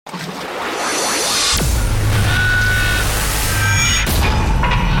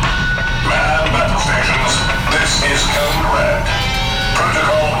code red.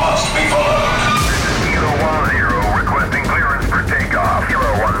 Protocol must be followed. Kilo 10 requesting clearance for takeoff.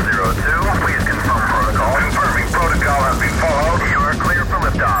 Kilo 102, please confirm protocol. Confirming protocol has been followed. You are clear for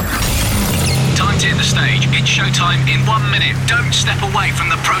liftoff. Time to hit the stage. It's showtime in 1 minute. Don't step away from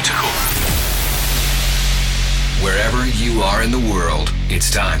the protocol. Wherever you are in the world, it's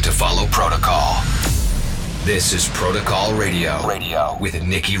time to follow protocol. This is Protocol Radio with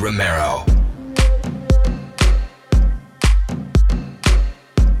Nicky Romero.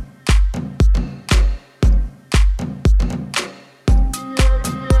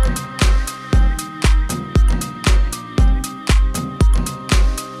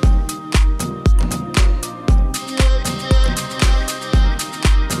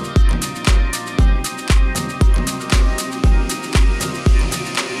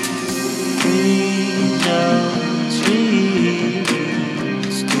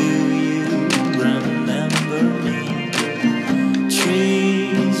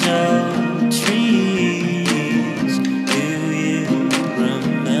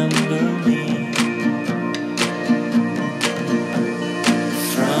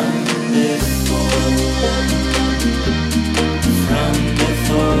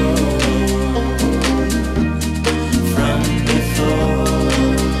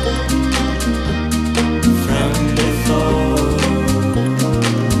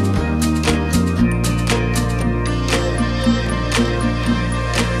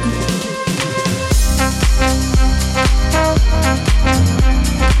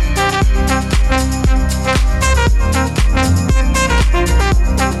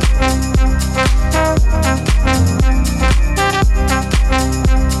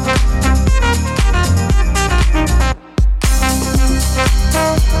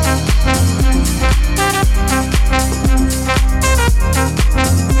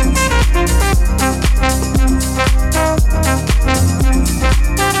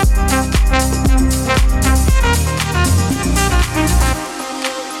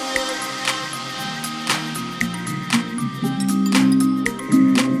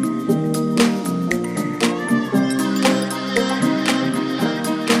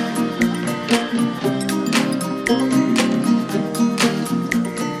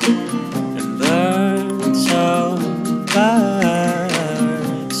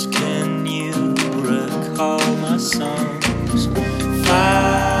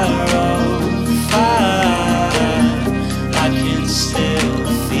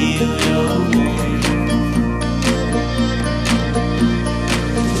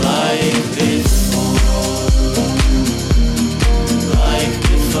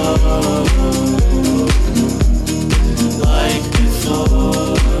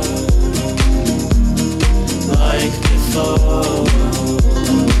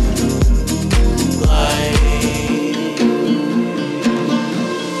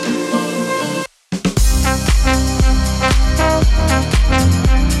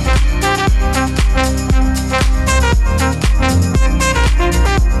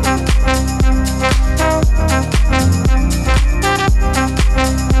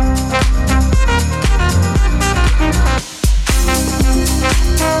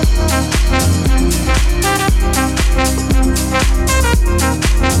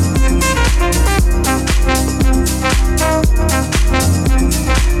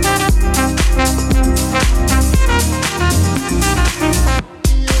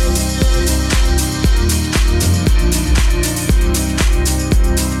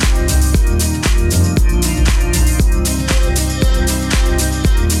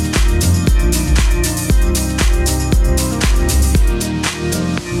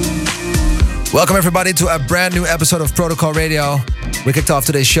 Welcome everybody to a brand new episode of Protocol Radio. We kicked off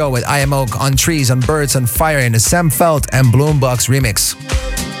today's show with IMO on Trees, on Birds, on Fire in the Sam Feld and Bloombox remix.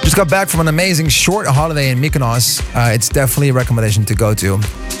 Just got back from an amazing short holiday in Mykonos. It's definitely a recommendation to go to.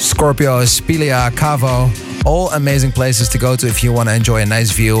 Scorpios, Spilia, Cavo, all amazing places to go to if you want to enjoy a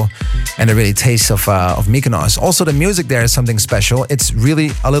nice view and a really taste of Mykonos. Also, the music there is something special. It's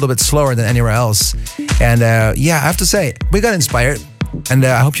really a little bit slower than anywhere else. And yeah, I have to say, we got inspired. And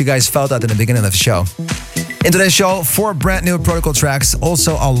I hope you guys felt that in the beginning of the show. In today's show, 4 brand new Protocol tracks.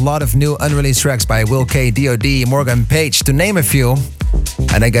 Also a lot of new unreleased tracks by Will K, D.O.D, Morgan Page, to name a few.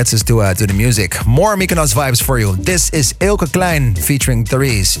 And that gets us to the music. More Mykonos vibes for you. This is Ilke Klein featuring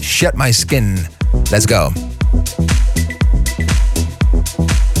Therese, Shed My Skin. Let's go.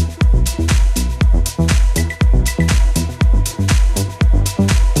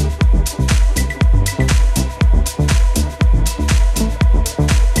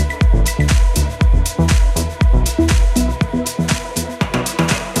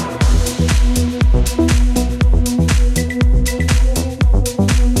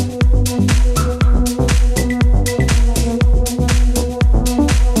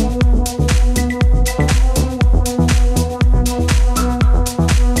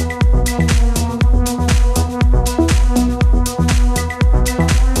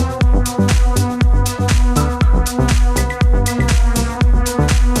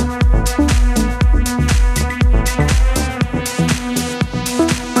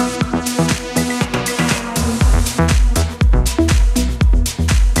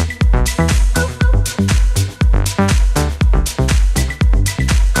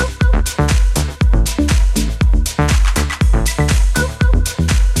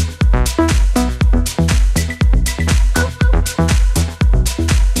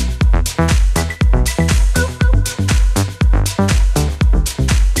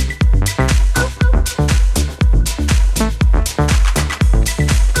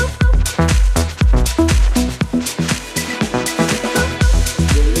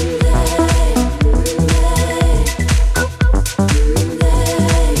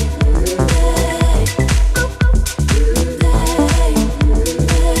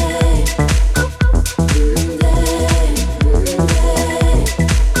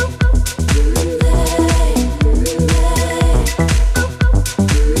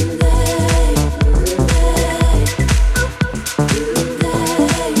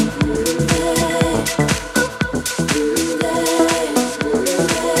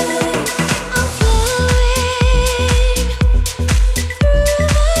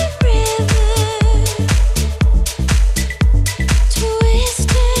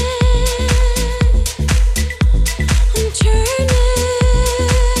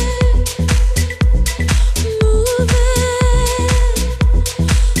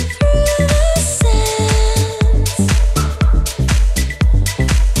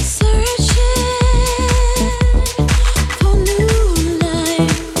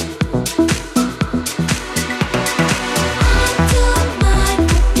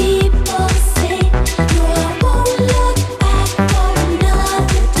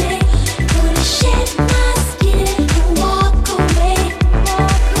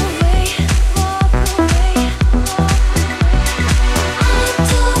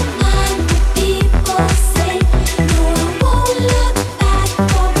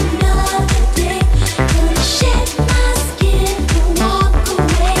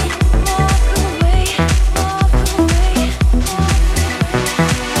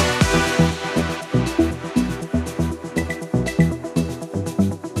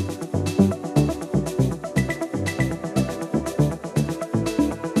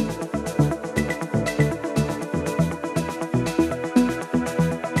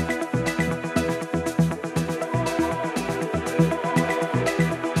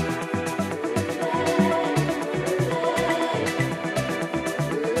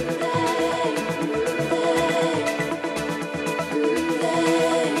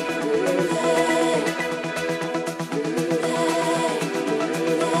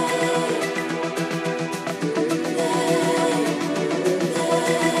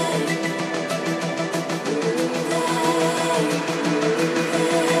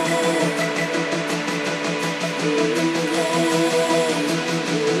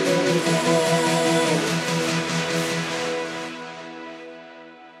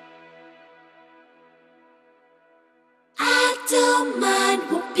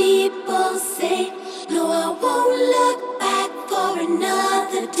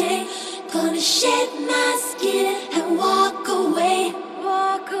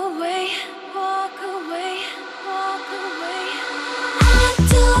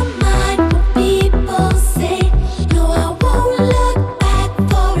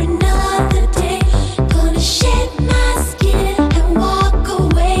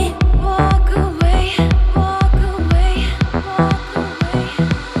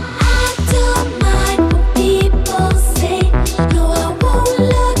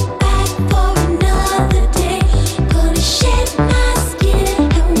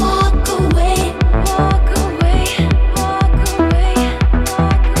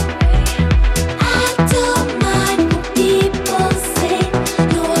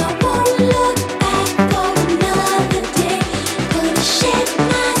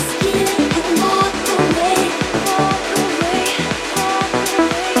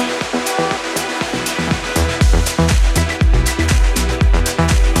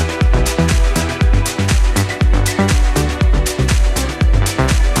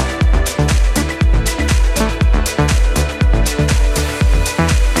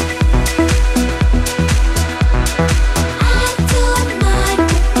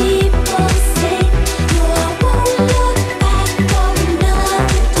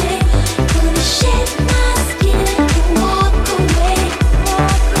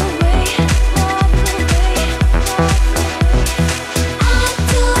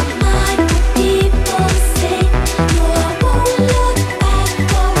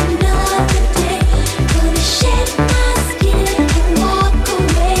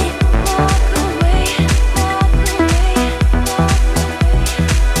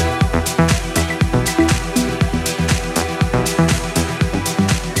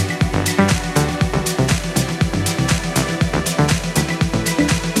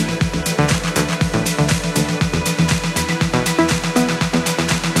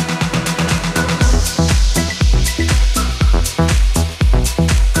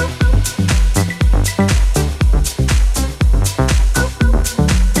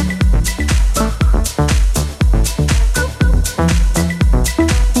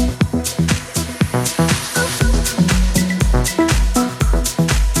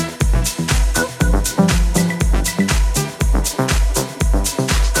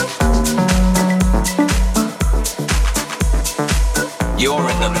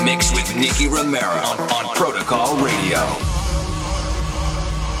 the mix with Nicky Romero on Protocol Radio.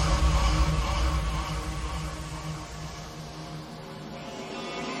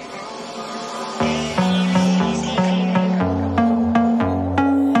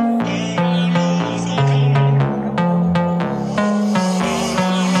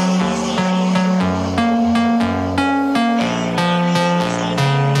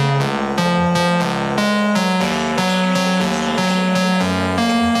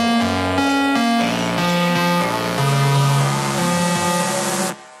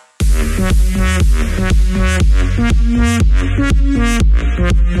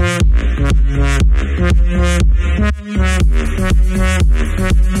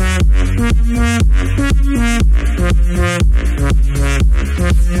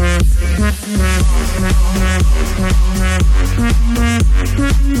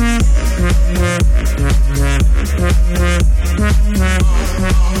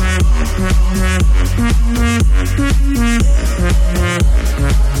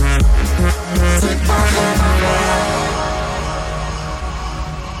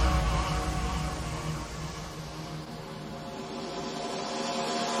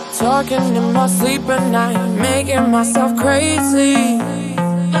 Talking in my sleep at night, making myself crazy.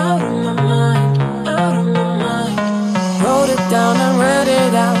 Out of my mind, out of my mind. Wrote it down and read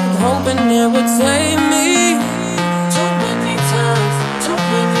it out, hoping it would save me. Too many times, too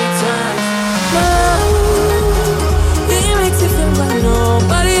many times. Love, it makes you feel like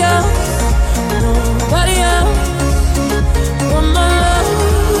nobody else, nobody else. But my love,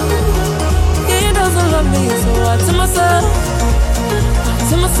 he doesn't love me, so I tell myself,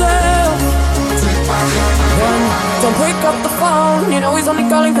 to myself. One, don't pick up the phone. You know he's only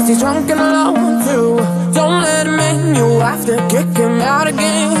calling cause he's drunk and alone. Two, don't let him in. You have to kick him out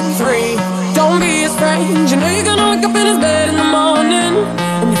again. Three, don't be his friend. You know you're gonna wake up in his bed in the morning,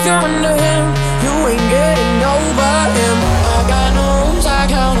 and if you're under him, you ain't getting over him. I got no rules, I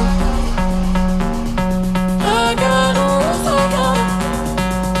count him. I got no rules, I count him.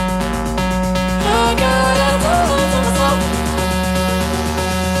 I gotta do it to myself.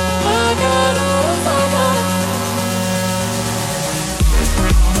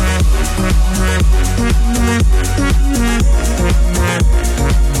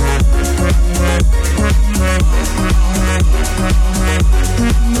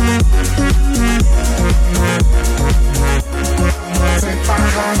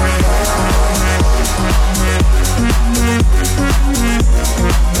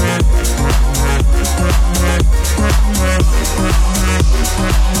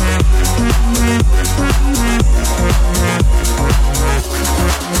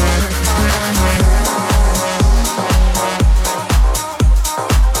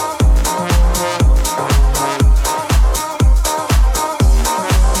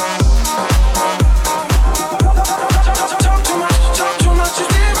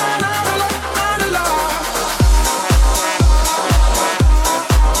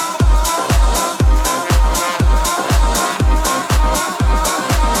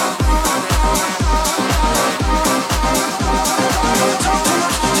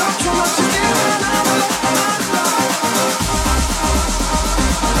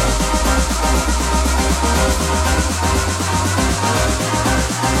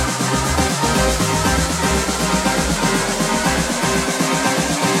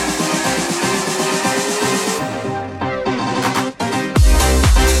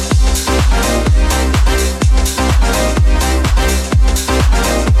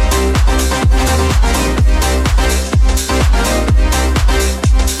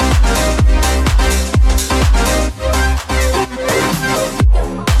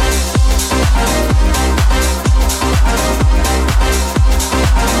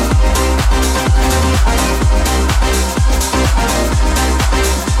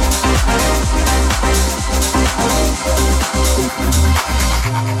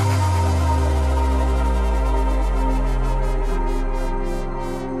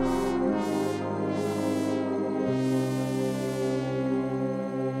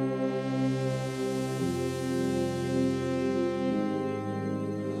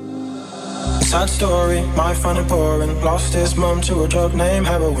 Sad story, my funny pouring. Lost his mum to a drug named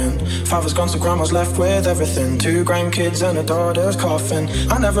heroin. Father's gone so grandma's left with everything. 2 grandkids and a daughter's coffin.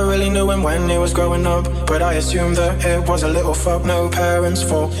 I never really knew him when he was growing up, but I assumed that it was a little fuck. No parents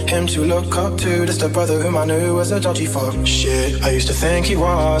for him to look up to. Just a brother whom I knew was a dodgy fuck. Shit, I used to think he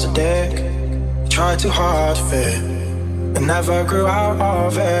was a dick. Tried too hard to fit and never grew out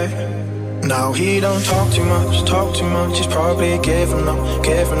of it. Now he don't talk too much, he's probably giving up.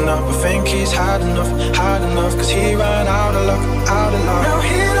 I think he's had enough, cause he ran out of luck. Now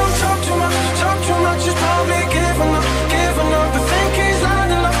he don't talk too much, he's probably giving up. I think he's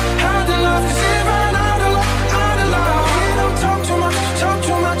had enough, cause he ran out of luck. Now he don't talk too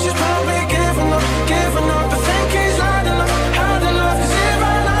much, he's probably giving up. I think he's had enough, cause he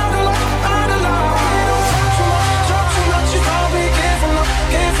ran out of luck. Now he don't talk too much, he's probably giving up.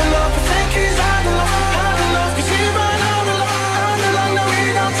 I think he's had enough, cause he ran out of luck. Now he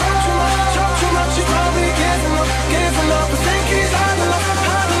don't talk too much, he's probably giving up. I think he's had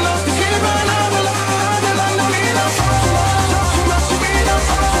enough, cause he ran out of luck. Now he don't talk too much, he don't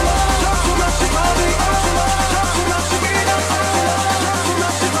talk too much, he's probably talk too much, he don't talk too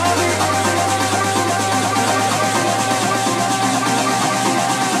much, he's probably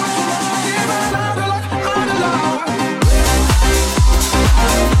he ran out of luck.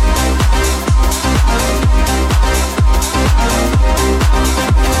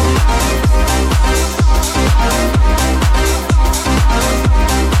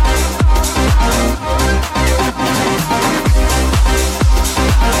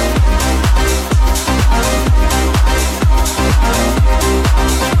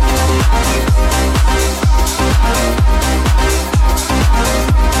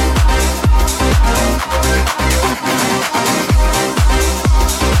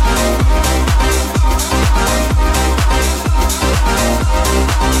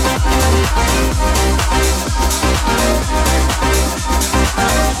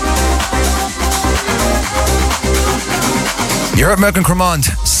 You heard Merkin Cremont,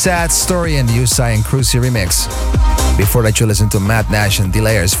 Sad Story in the Usai and Cruzy remix. Before that, you listen to Matt Nash and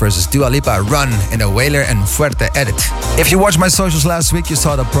Delayers versus Dua Lipa, Run in a Whaler and Fuerte edit. If you watched my socials last week, you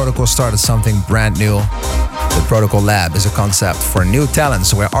saw that Protocol started something brand new. The Protocol Lab is a concept for new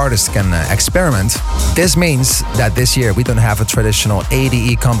talents where artists can experiment. This means that this year we don't have a traditional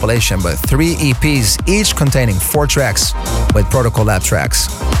ADE compilation, but 3 EPs, each containing 4 tracks with Protocol Lab tracks.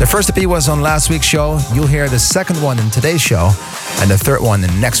 The first EP was on last week's show. You'll hear the second one in today's show and the third one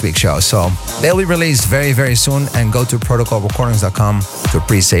in next week's show. So they'll be released very, very soon, and go to protocolrecordings.com to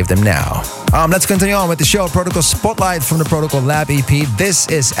pre-save them now. Let's continue on with the show. Protocol Spotlight from the Protocol Lab EP. This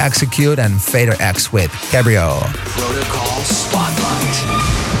is Execute and Fader X with Cabrio. Protocol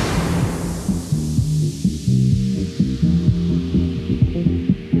Spotlight.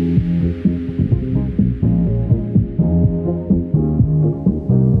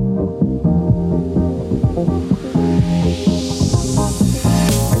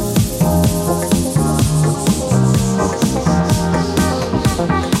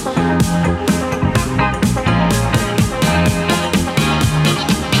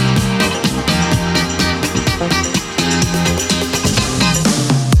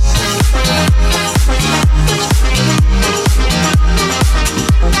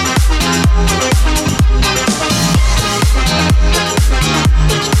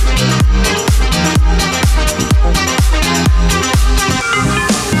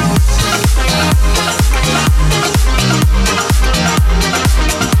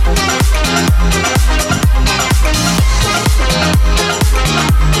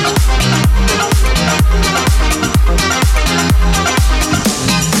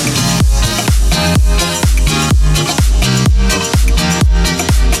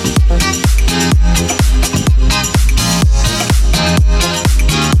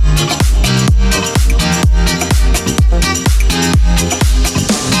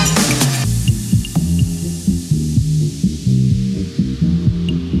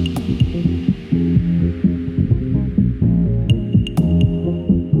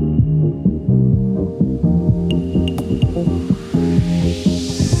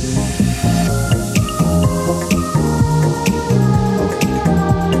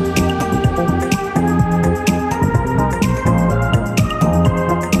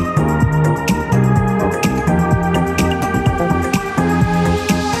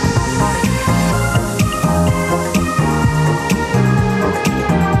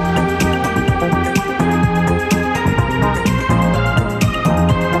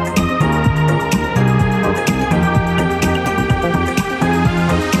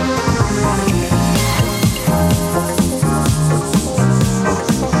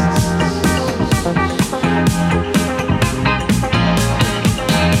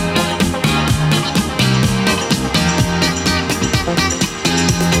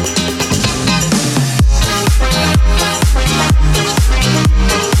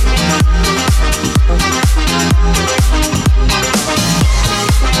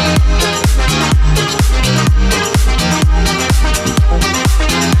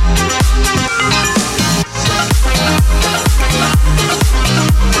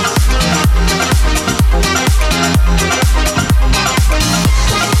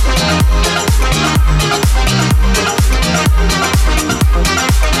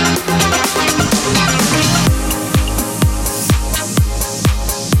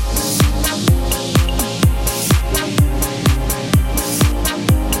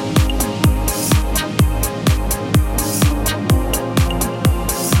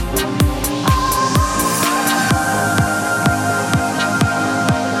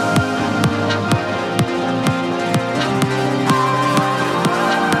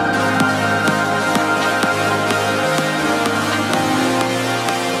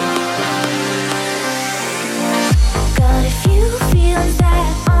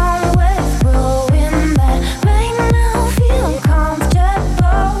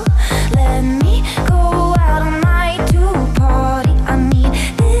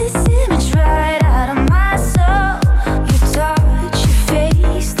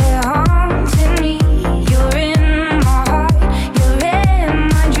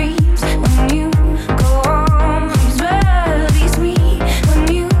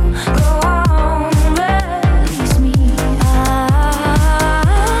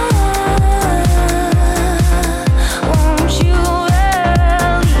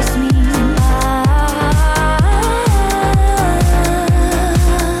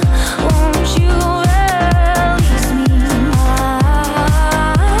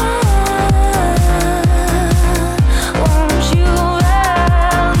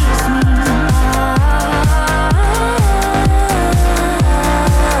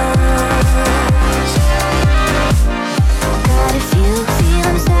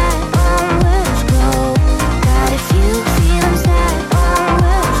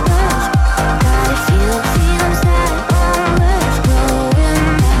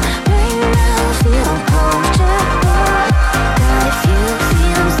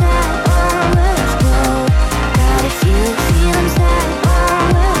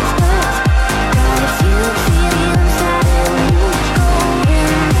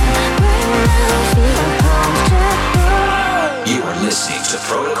 to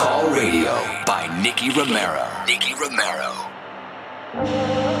Protocol Radio by Nicky Romero. Nicky Romero.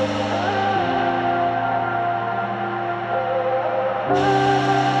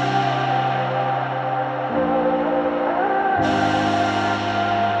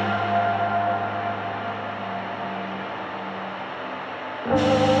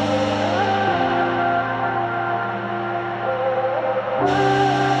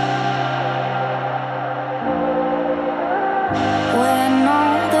 When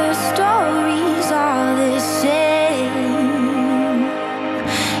all the stories are the same,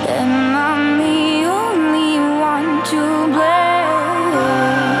 am I the only one to blame?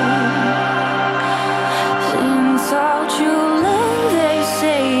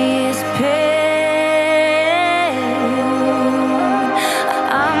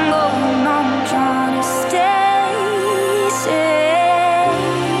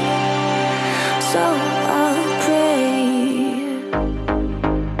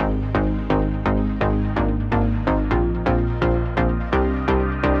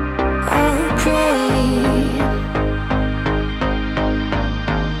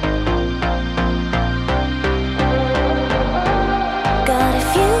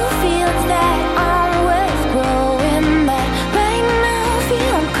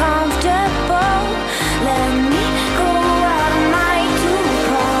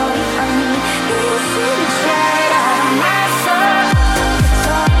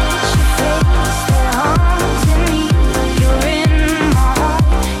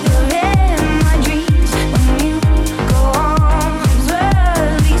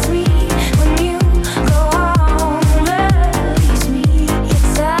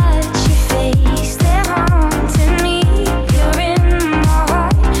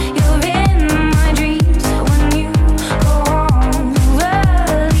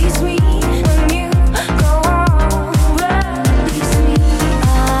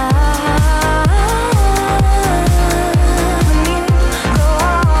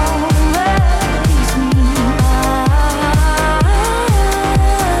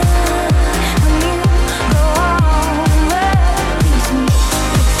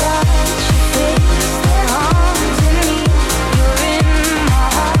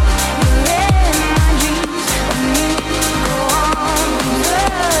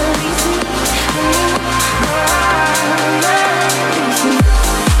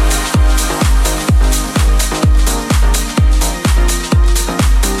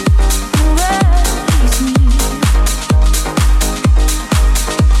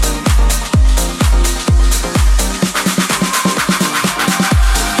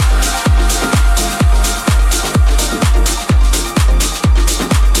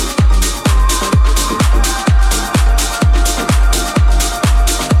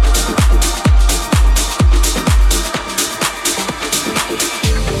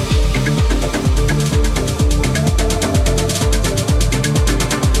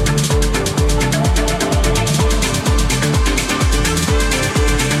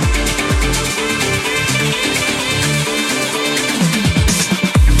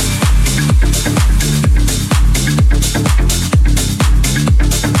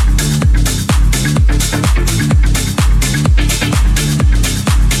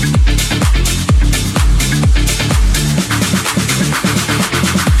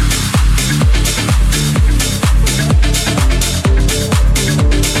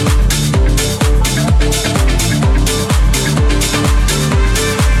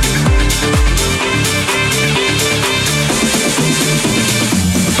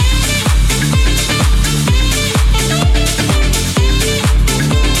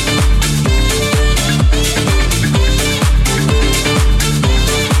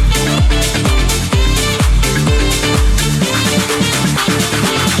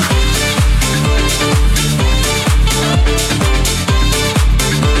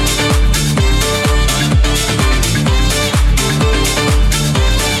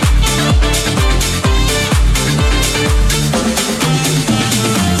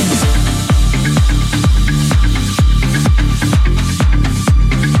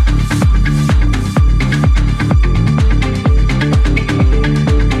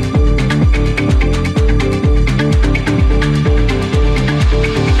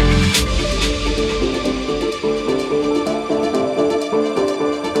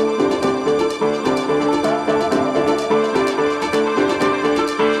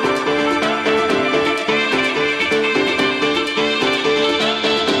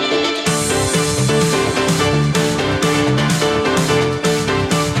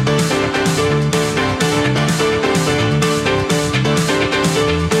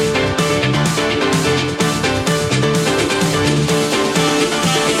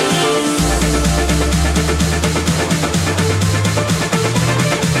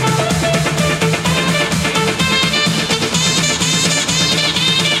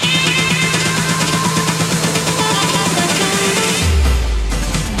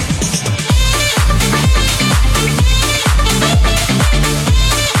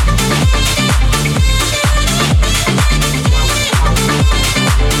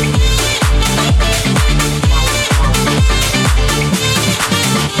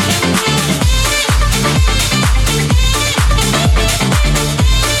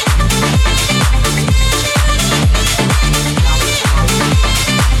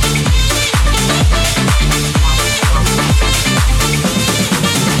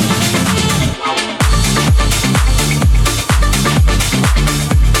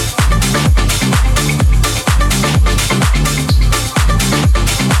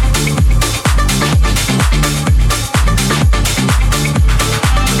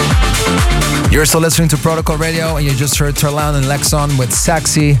 You're still listening to Protocol Radio, and you just heard Terlan and Lexon with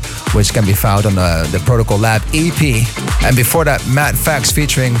Saxy, which can be found on the Protocol Lab EP. And before that, Matt Fax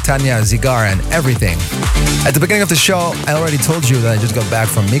featuring Tanya Zigar and Everything. At the beginning of the show, I already told you that I just got back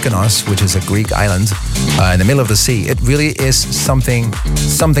from Mykonos, which is a Greek island in the middle of the sea. It really is something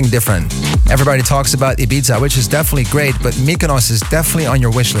different. Everybody talks about Ibiza, which is definitely great, but Mykonos is definitely on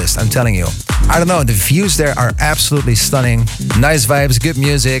your wish list, I'm telling you. I don't know, the views there are absolutely stunning. Nice vibes, good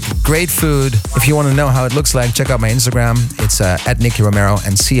music, great food. If you want to know how it looks like, check out my Instagram. It's at Nicky Romero,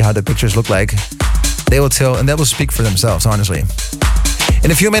 and see how the pictures look like. They will tell, and they will speak for themselves, honestly. In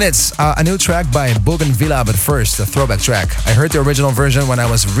a few minutes, a new track by Bougainvillea, but first, a throwback track. I heard the original version when I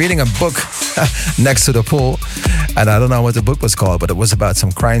was reading a book next to the pool, and I don't know what the book was called, but it was about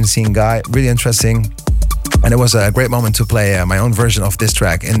some crime scene guy. Really interesting. And it was a great moment to play my own version of this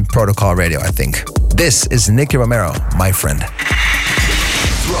track in Protocol Radio, I think. This is Nicky Romero, my friend.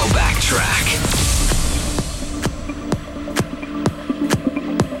 Throwback track.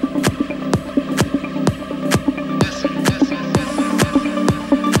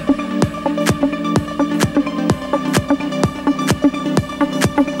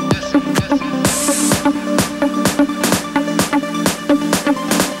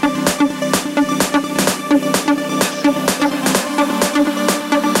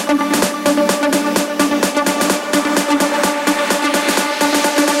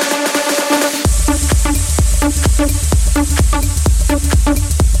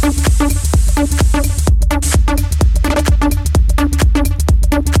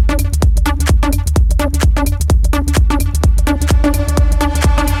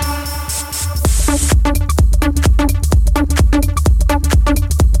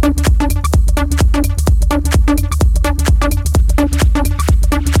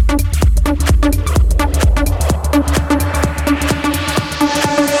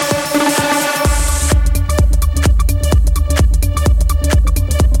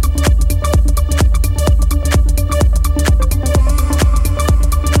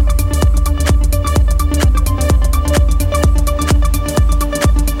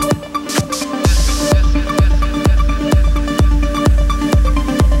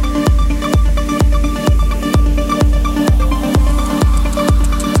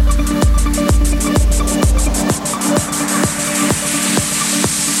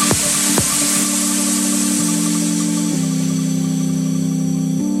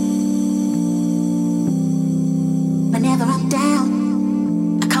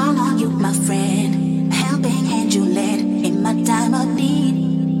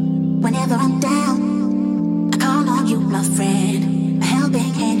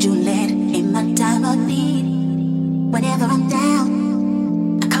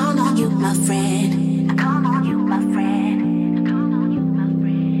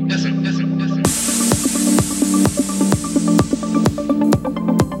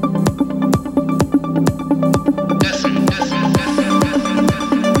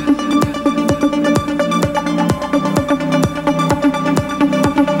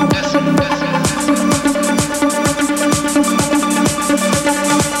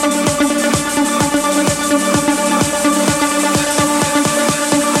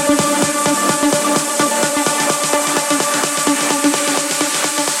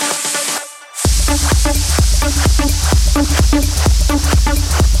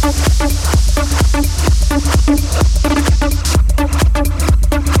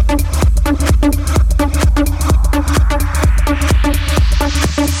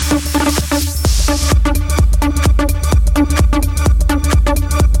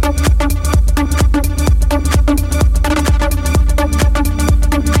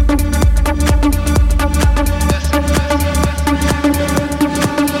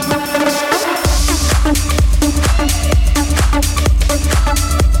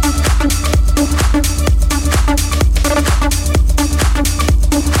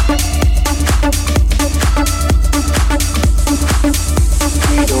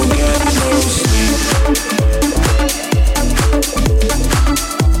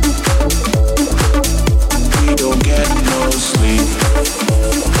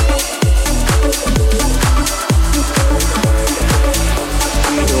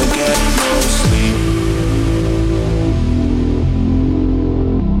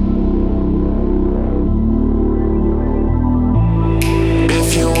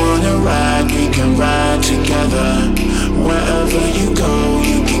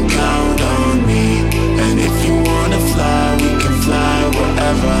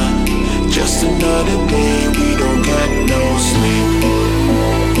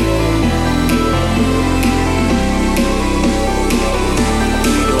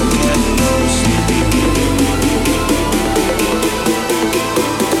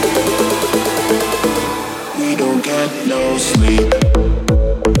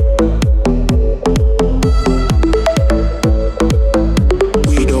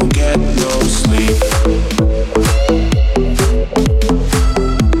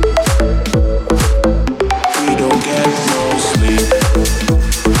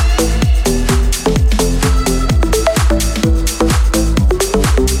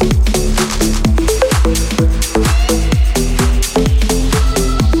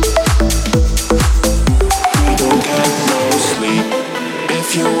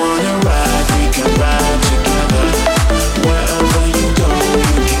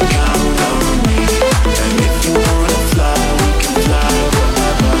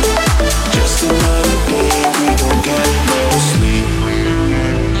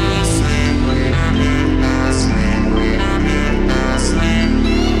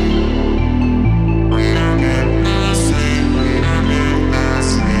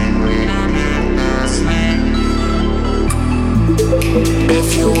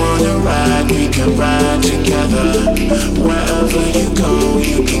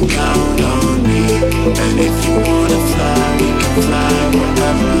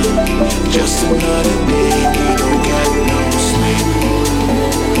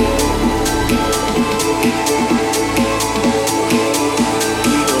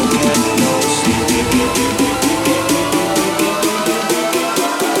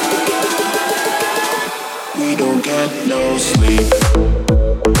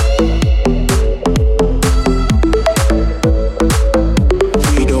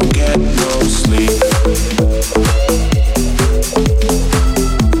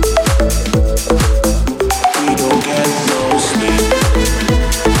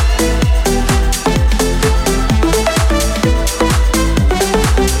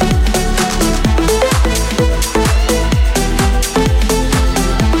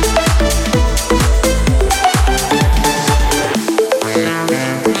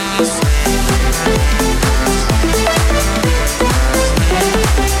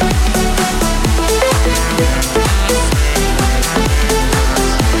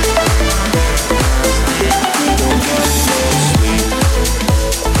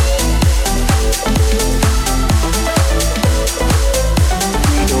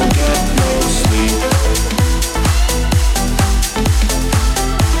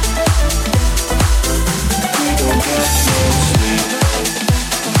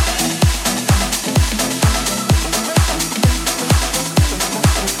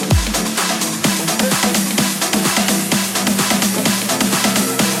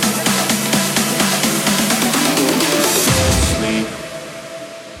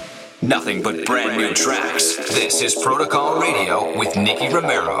 new tracks. This is Protocol Radio with Nicky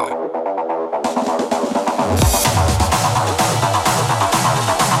Romero.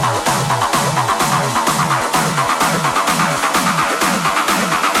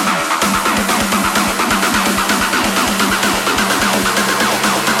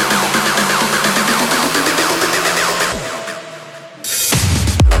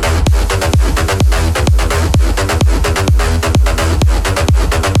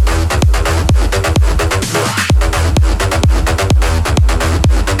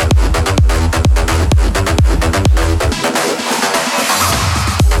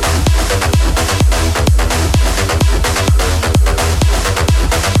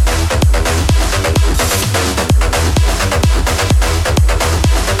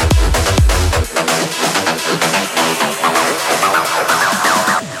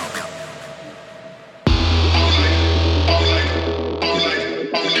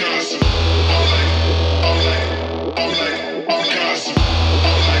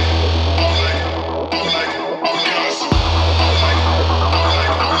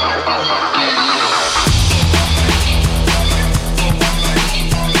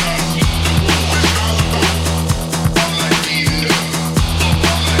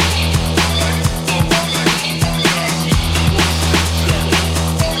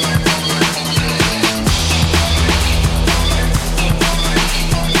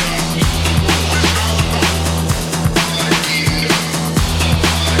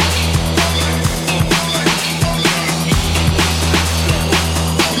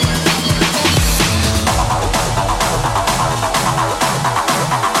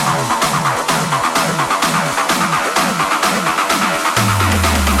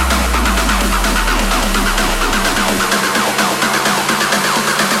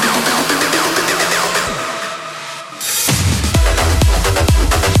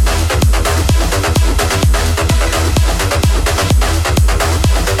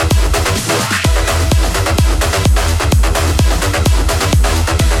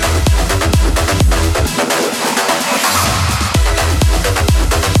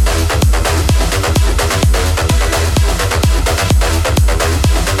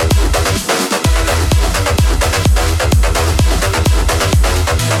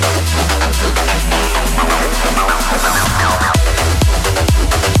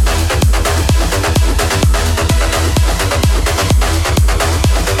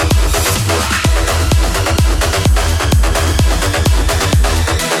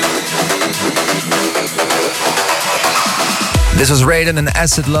 This was Raiden and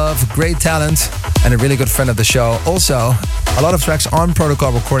Acid Love, great talent and a really good friend of the show. Also, a lot of tracks on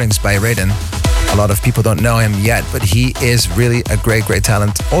Protocol recordings by Raiden. A lot of people don't know him yet, but he is really a great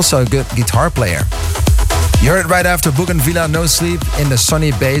talent. Also a good guitar player. You heard it right after Bougainvillea No Sleep in the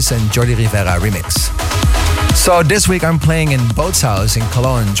Sonny Bass and Jordi Rivera remix. So this week I'm playing in Bootshaus in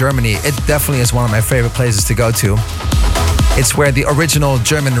Cologne, Germany. It definitely is one of my favorite places to go to. It's where the original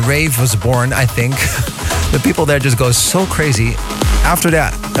German rave was born, I think. The people there just go so crazy. After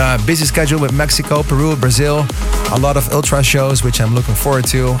that, busy schedule with Mexico, Peru, Brazil, a lot of ultra shows, which I'm looking forward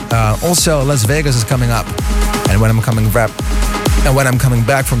to. Also, Las Vegas is coming up. And when I'm coming back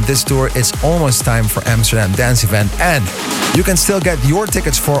from this tour, it's almost time for Amsterdam Dance Event. And you can still get your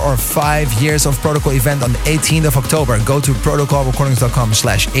tickets for our 5 years of Protocol event on the 18th of October. Go to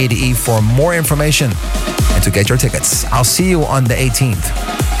protocolrecordings.com/ADE for more information and to get your tickets. I'll see you on the 18th.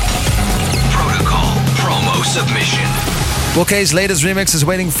 Protocol promo submission. Well, K's latest remix is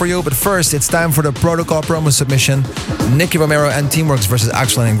waiting for you, but first it's time for the Protocol promo submission. Nicky Romero and Teamworks versus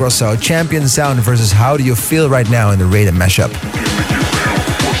Axel and Ingrosso. Champion Sound versus How Do You Feel Right Now in the Raiden mashup.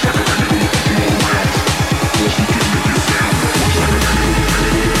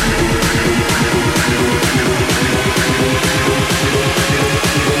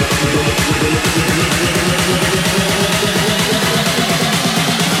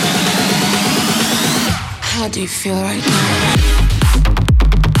 How do you feel right now?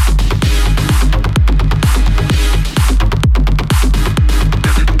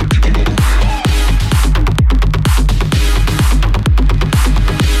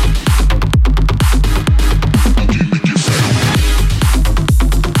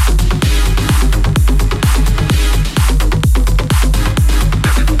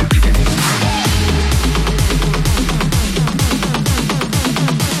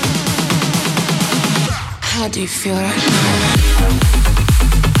 How do you feel right now?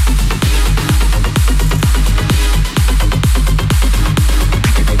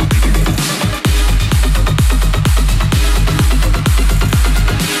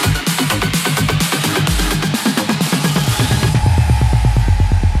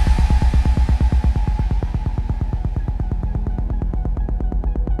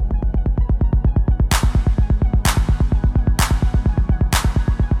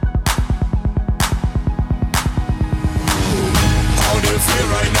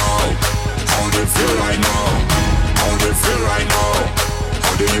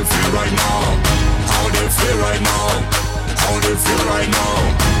 you feel right now?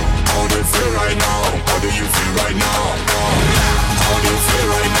 How do you feel right now? How do you feel right now? How do you feel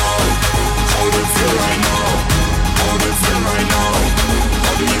right now? How do you feel right now? How do you feel right now?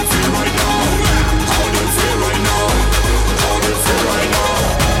 How do you feel right now? How do you feel right now?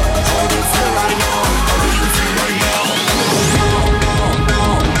 How do you feel right now? How do you feel right now?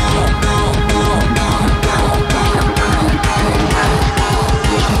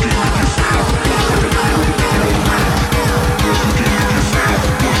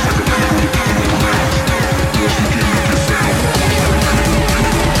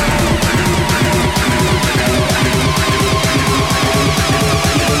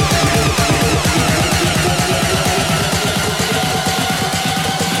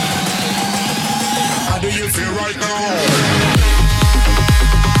 How do you feel right now?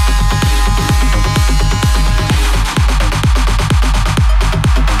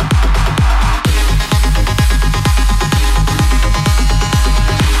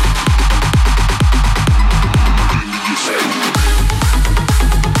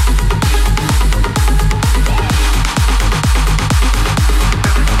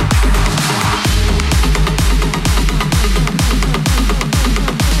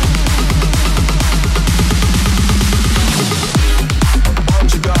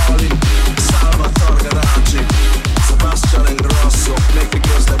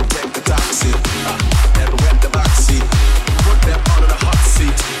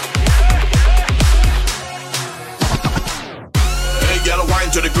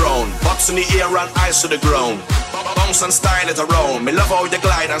 To the ground, bounce and style it around. Me love how you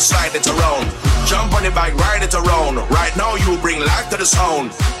glide and slide it around. Jump on the bike, ride it around. Right now you bring life to the sound.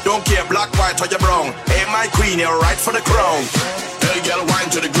 Don't care black, white or you brown. Hey my queen, you're right for the crown. Hey girl,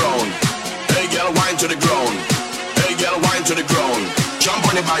 wine to the ground. Hey girl, wine to the ground. Hey girl, wine to the ground. Jump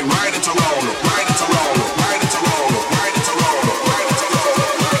on the bike, ride it around. Ride it around. Ride it around. Ride it around. Ride it around.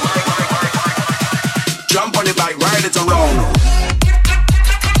 Jump on the bike, ride it around.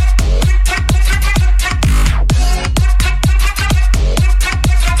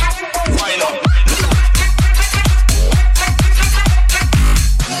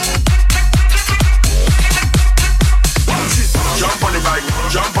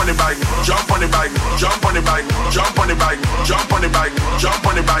 Jump on the bike, jump on the bike, jump on the bike, jump on the bike, jump on the bike, jump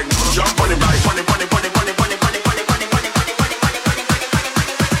on the bike, jump on the bike, funny, funny, funny, funny, funny, funny, funny, funny, funny, funny, funny.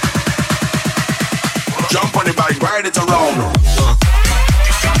 Jump on the bike, ride it around.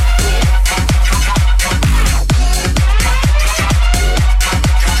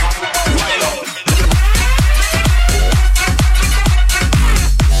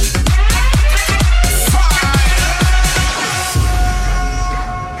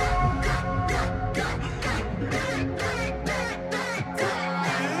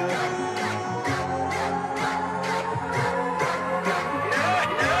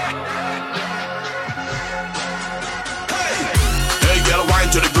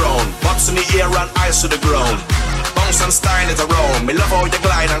 In the air and eyes to the ground. Bounce and style it around. Me love how you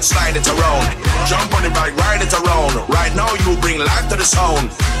glide and slide it around. Jump on the bike, ride it around. Right now you bring life to the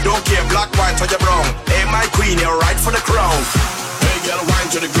sound. Don't care black, white or you brown. Hey my queen, you're right for the crown. Hey girl, wine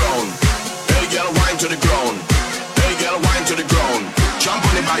to the ground. Hey girl, wine to the ground. Hey girl, wine to the ground. Jump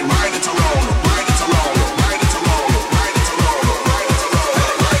on the bike, ride it around. Ride it around. Ride it around. Ride it around. Ride it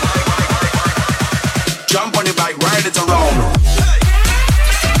around. Jump on the bike, ride it around.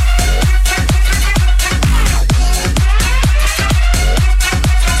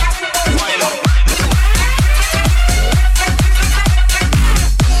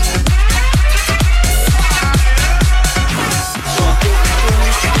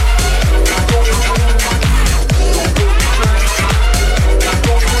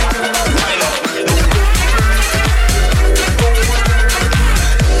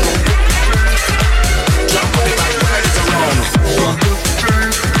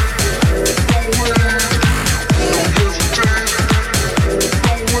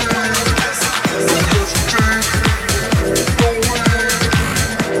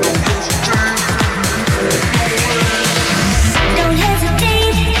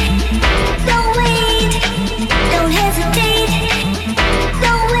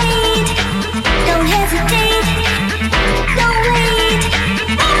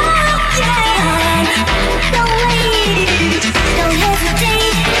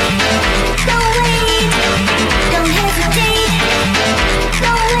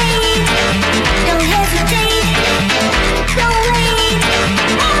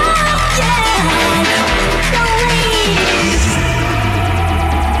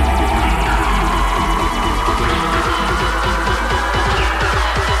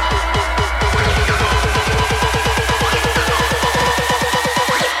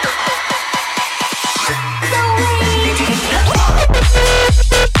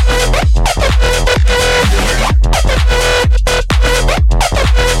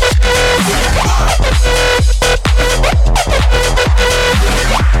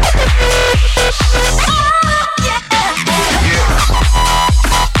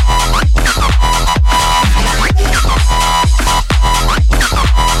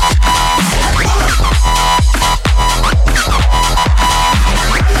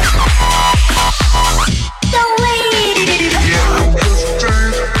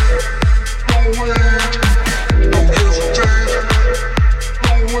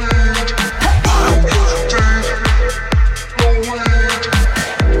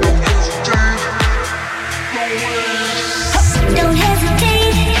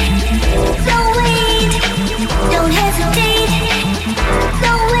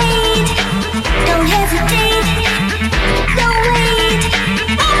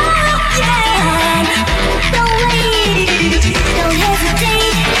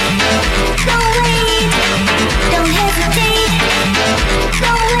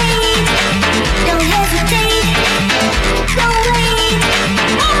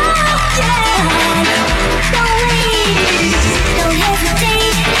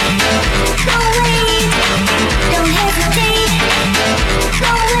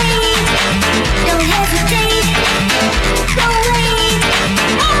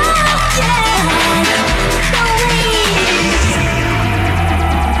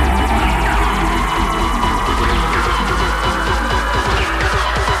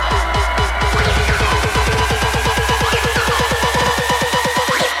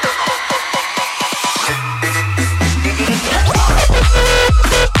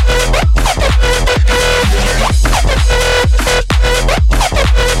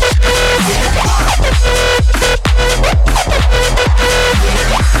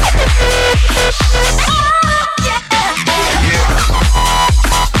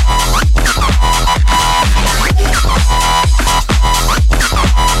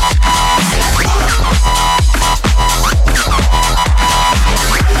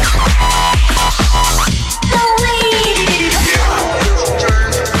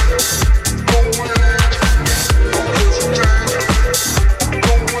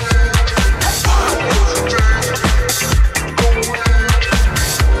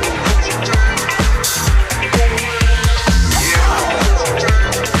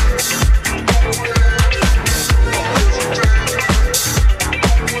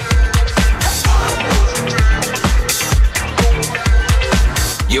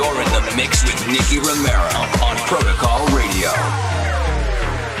 Nicky Romero on Protocol Radio.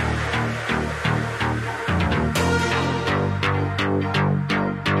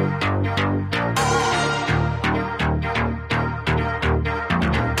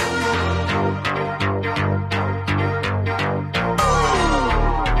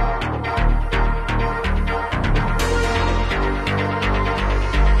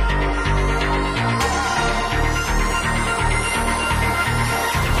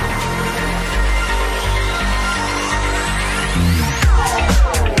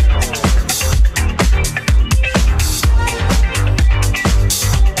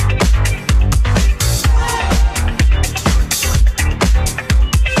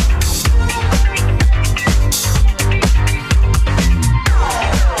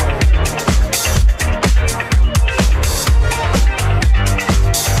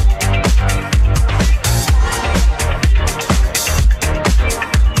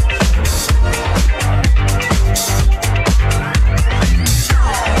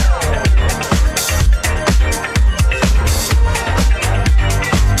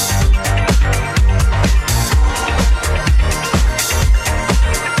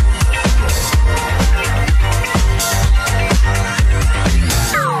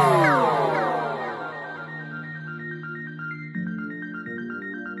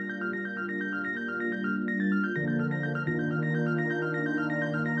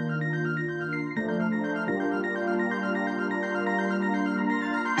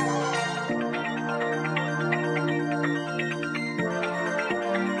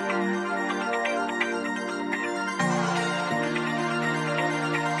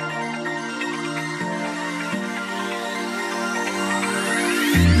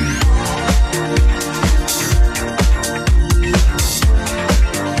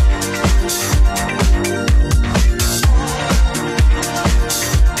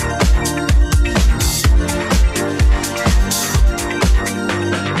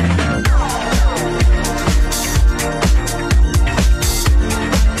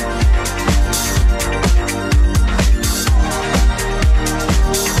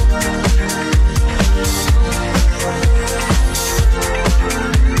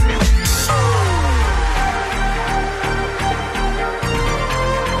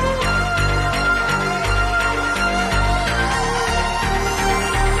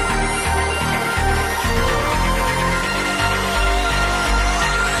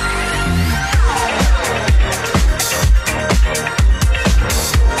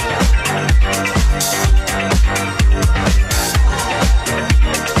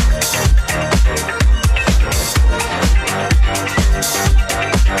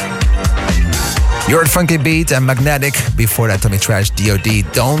 You're at Funky Beat and Magnetic. Before that, Tommy Trash, D.O.D.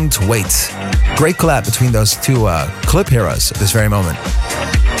 Don't Wait. Great collab between those two clip heroes at this very moment.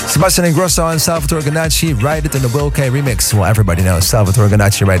 Sebastian Ingrosso and Salvatore Ganacci, Ride It in the Will K remix. Well, everybody knows Salvatore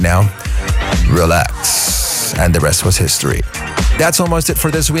Ganacci right now. Relax. And the rest was history. That's almost it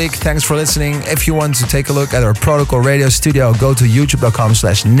for this week. Thanks for listening. If you want to take a look at our Protocol Radio studio, go to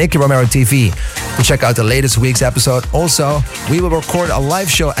youtube.com/Nicky Romero TV to check out the latest week's episode. Also, we will record a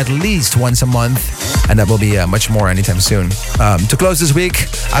live show at least once a month, and that will be much more anytime soon. To close this week,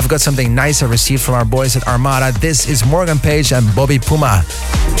 I've got something nice I received from our boys at Armada. This is Morgan Page and Bobby Puma,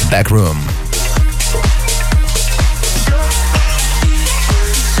 Backroom.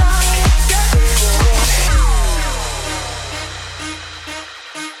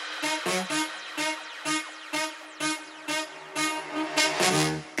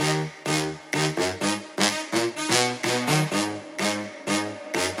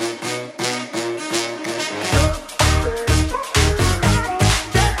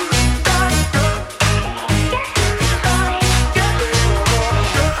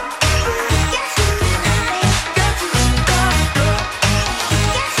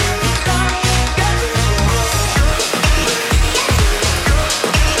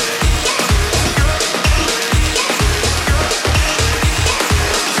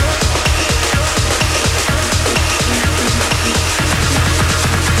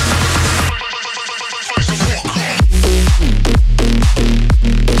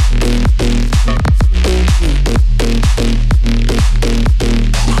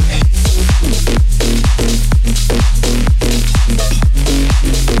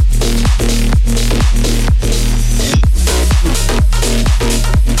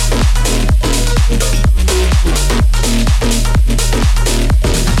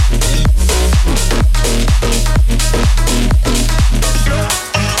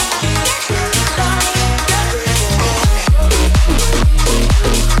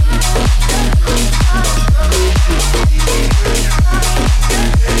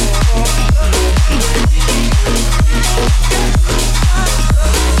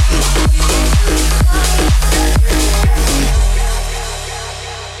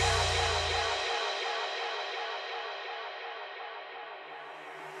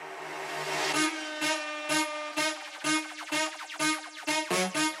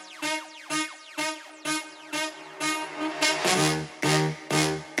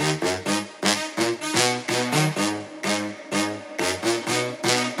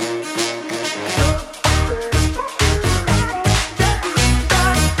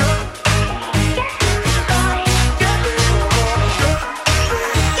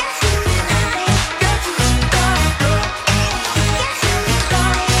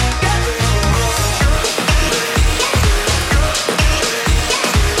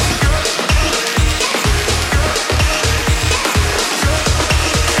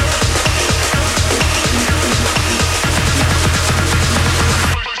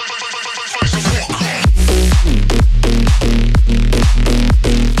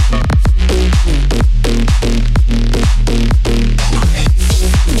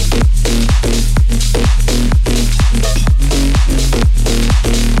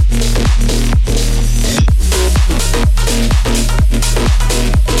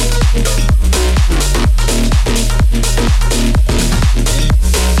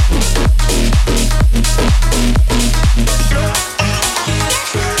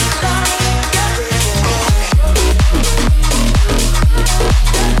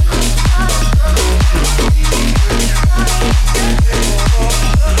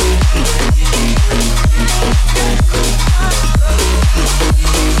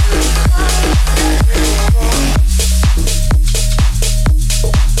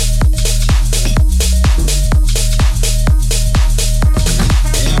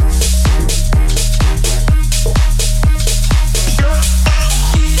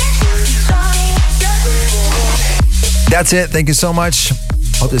 That's it. Thank you so much.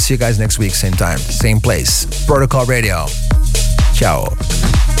 Hope to see you guys next week, same time, same place. Protocol Radio. Ciao.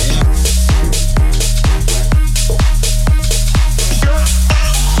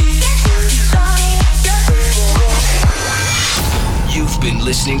 You've been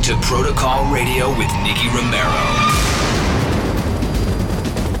listening to Protocol Radio with Nicky Romero.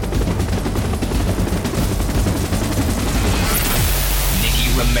 Nicky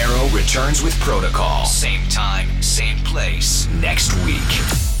Romero returns with Protocol. Same time, same place, next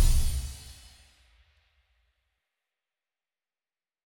week.